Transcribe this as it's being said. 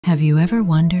Have you ever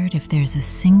wondered if there's a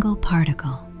single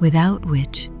particle without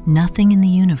which nothing in the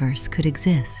universe could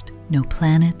exist? No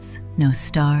planets, no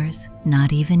stars,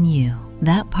 not even you.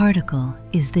 That particle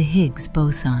is the Higgs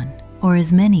boson, or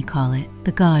as many call it,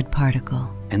 the God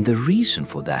particle. And the reason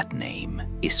for that name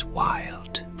is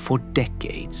wild. For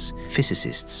decades,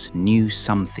 physicists knew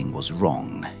something was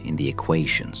wrong in the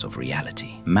equations of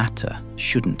reality. Matter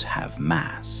shouldn't have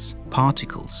mass.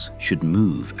 Particles should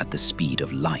move at the speed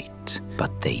of light,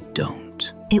 but they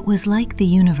don't. It was like the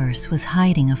universe was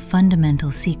hiding a fundamental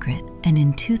secret, and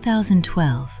in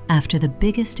 2012, after the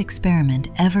biggest experiment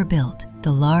ever built,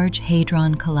 the Large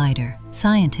Hadron Collider,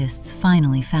 scientists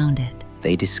finally found it.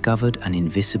 They discovered an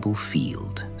invisible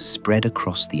field spread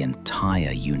across the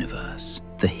entire universe.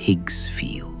 The Higgs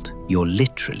field. You're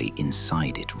literally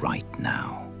inside it right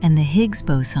now. And the Higgs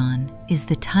boson is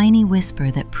the tiny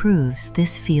whisper that proves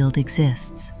this field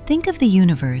exists. Think of the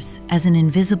universe as an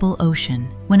invisible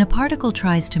ocean. When a particle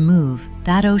tries to move,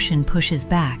 that ocean pushes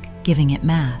back, giving it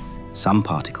mass. Some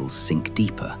particles sink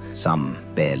deeper, some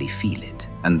barely feel it.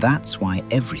 And that's why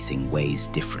everything weighs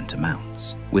different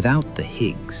amounts. Without the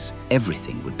Higgs,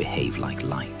 everything would behave like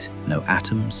light. No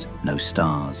atoms, no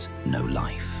stars, no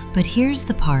life. But here's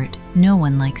the part no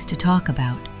one likes to talk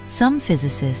about. Some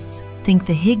physicists think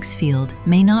the Higgs field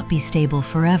may not be stable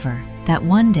forever, that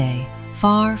one day,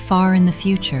 far, far in the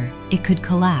future, it could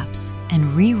collapse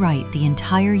and rewrite the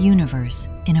entire universe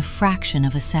in a fraction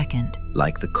of a second.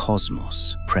 Like the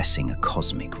cosmos pressing a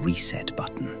cosmic reset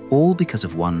button, all because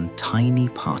of one tiny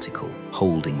particle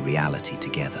holding reality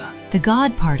together. The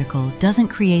God particle doesn't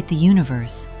create the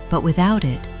universe, but without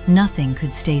it, nothing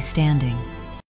could stay standing.